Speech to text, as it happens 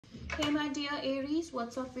Hey my dear Aries,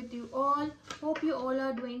 what's up with you all? Hope you all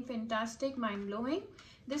are doing fantastic, mind-blowing.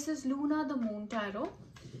 This is Luna the Moon Tarot.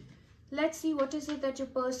 Let's see what is it that your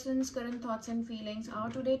person's current thoughts and feelings are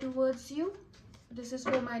today towards you. This is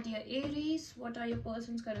for my dear Aries. What are your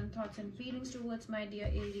person's current thoughts and feelings towards my dear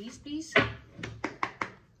Aries, please?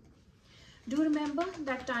 Do remember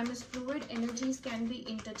that time is fluid, energies can be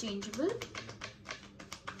interchangeable.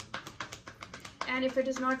 And if it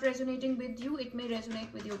is not resonating with you, it may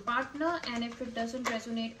resonate with your partner. And if it doesn't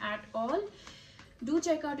resonate at all, do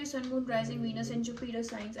check out your Sun, Moon, Rising, Venus and Jupiter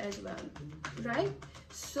signs as well, right?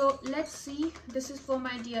 So let's see. This is for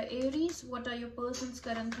my dear Aries. What are your person's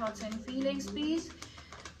current thoughts and feelings, please?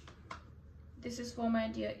 This is for my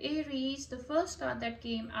dear Aries. The first card that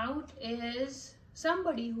came out is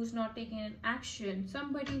somebody who's not taking an action,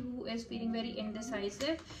 somebody who is feeling very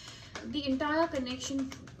indecisive. The entire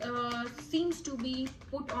connection seems to be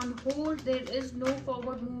put on hold. There is no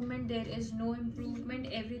forward movement, there is no improvement,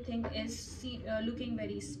 everything is looking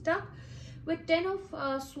very stuck. With 10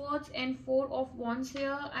 of swords and 4 of wands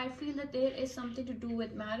here, I feel that there is something to do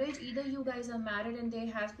with marriage. Either you guys are married and there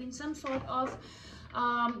has been some sort of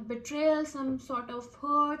betrayal, some sort of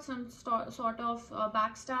hurt, some sort of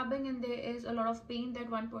backstabbing, and there is a lot of pain that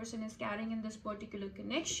one person is carrying in this particular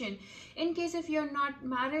connection. In case if you're not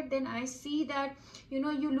married, then I see that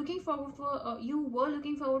you're looking forward for you were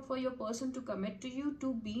looking forward for your person to commit to you,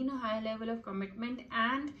 to be in a high level of commitment,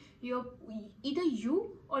 and either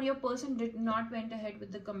you or your person did not went ahead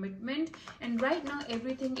with the commitment, and right now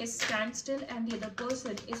everything is standstill and the other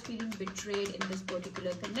person is feeling betrayed in this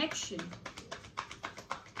particular connection.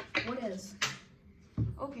 What else?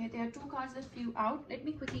 Okay, there are 2 cards that flew out. Let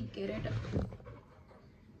me quickly get it.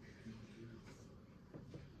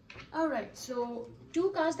 Alright, so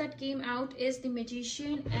 2 cards that came out is the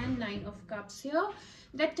Magician and 9 of Cups here.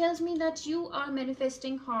 That tells me that you are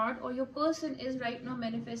manifesting hard, or your person is right now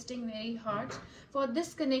manifesting very hard. For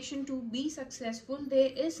this connection to be successful,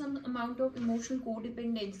 there is some amount of emotional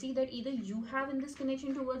codependency that either you have in this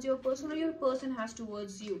connection towards your person or your person has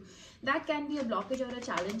towards you. That can be a blockage or a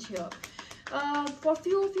challenge here. For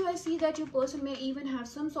few of you, I see that your person may even have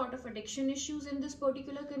some sort of addiction issues in this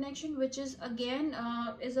particular connection, which is again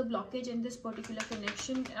is a blockage in this particular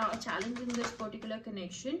connection, a challenge in this particular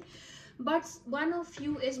connection. But one of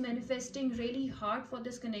you is manifesting really hard for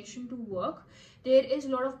this connection to work. There is a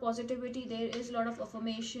lot of positivity, there is a lot of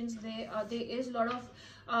affirmations, there is a lot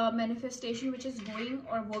of manifestation which is going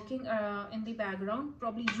or working in the background.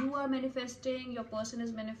 Probably you are manifesting, your person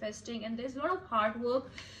is manifesting, and there's a lot of hard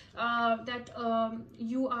work that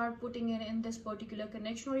you are putting in this particular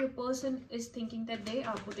connection, or your person is thinking that they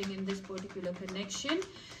are putting in this particular connection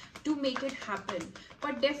to make it happen.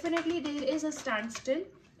 But definitely there is a standstill.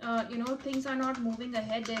 Things are not moving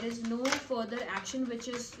ahead. There is no further action which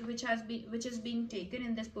is being taken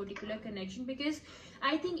in this particular connection, because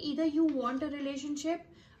I think either you want a relationship,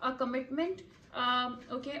 a commitment,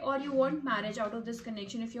 okay, or you want marriage out of this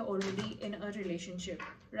connection if you're already in a relationship,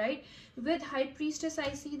 right? With High Priestess,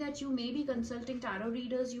 I see that you may be consulting tarot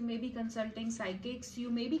readers, you may be consulting psychics, you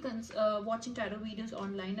may be watching tarot videos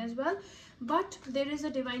online as well. But there is a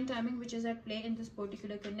divine timing which is at play in this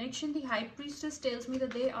particular connection. The High Priestess tells me that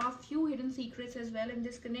there are few hidden secrets as well in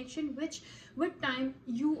this connection, which with time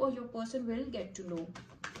you or your person will get to know,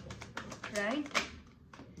 right?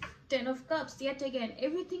 10 of Cups, yet again,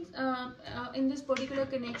 everything in this particular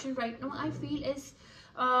connection right now I feel is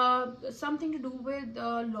something to do with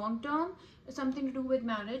long term, something to do with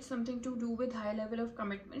marriage, something to do with high level of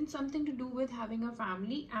commitment, something to do with having a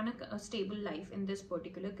family and a stable life in this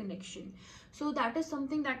particular connection. So that is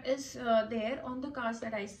something that is there on the cards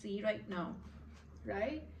that I see right now,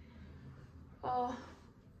 right? 1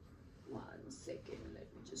 second, let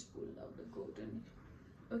me just pull out the curtain.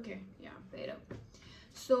 Okay, yeah, better.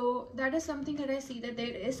 So that is something that I see, that there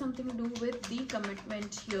is something to do with the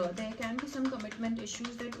commitment here. There can be some commitment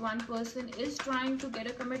issues, that one person is trying to get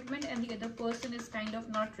a commitment and the other person is kind of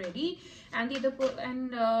not ready, and the other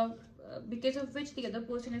because of which the other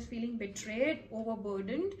person is feeling betrayed,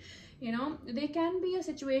 overburdened. There can be a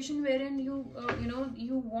situation wherein you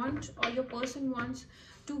want, or your person wants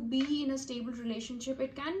to be in a stable relationship.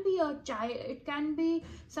 It can be it can be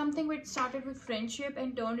something which started with friendship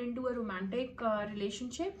and turned into a romantic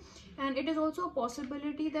relationship. And it is also a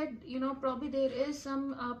possibility that probably there is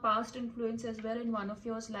some past influence as well in one of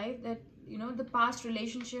yours life, that the past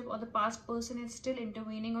relationship or the past person is still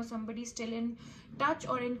intervening, or somebody still in touch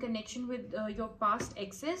or in connection with your past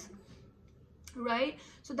exes, right?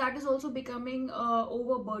 So that is also becoming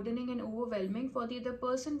overburdening and overwhelming for the other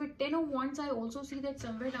person. With 10 of Wands, I also see that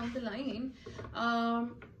somewhere down the line,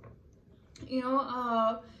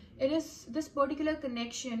 it there is this particular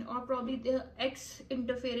connection, or probably the ex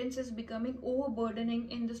interference is becoming overburdening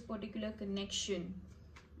in this particular connection,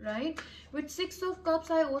 right? With Six of Cups,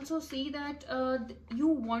 I also see that you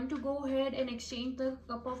want to go ahead and exchange the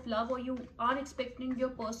cup of love, or you are expecting your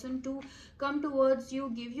person to come towards you,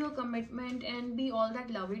 give you a commitment and be all that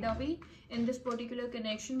lovey-dovey in this particular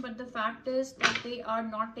connection. But the fact is that they are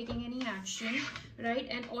not taking any action, right?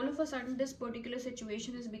 And all of a sudden this particular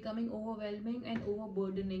situation is becoming overwhelming and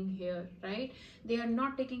overburdening here, right? They are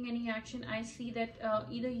not taking any action. I see that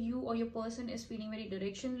either you or your person is feeling very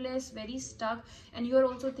directionless, very stuck, and you are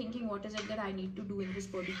also thinking, what is it that I need to do in this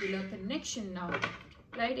particular connection now,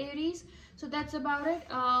 right, Aries? So that's about it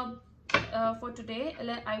for today.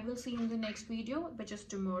 I will see you in the next video, which is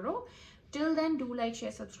tomorrow. Till then, do like, share,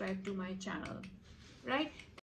 subscribe to my channel, right?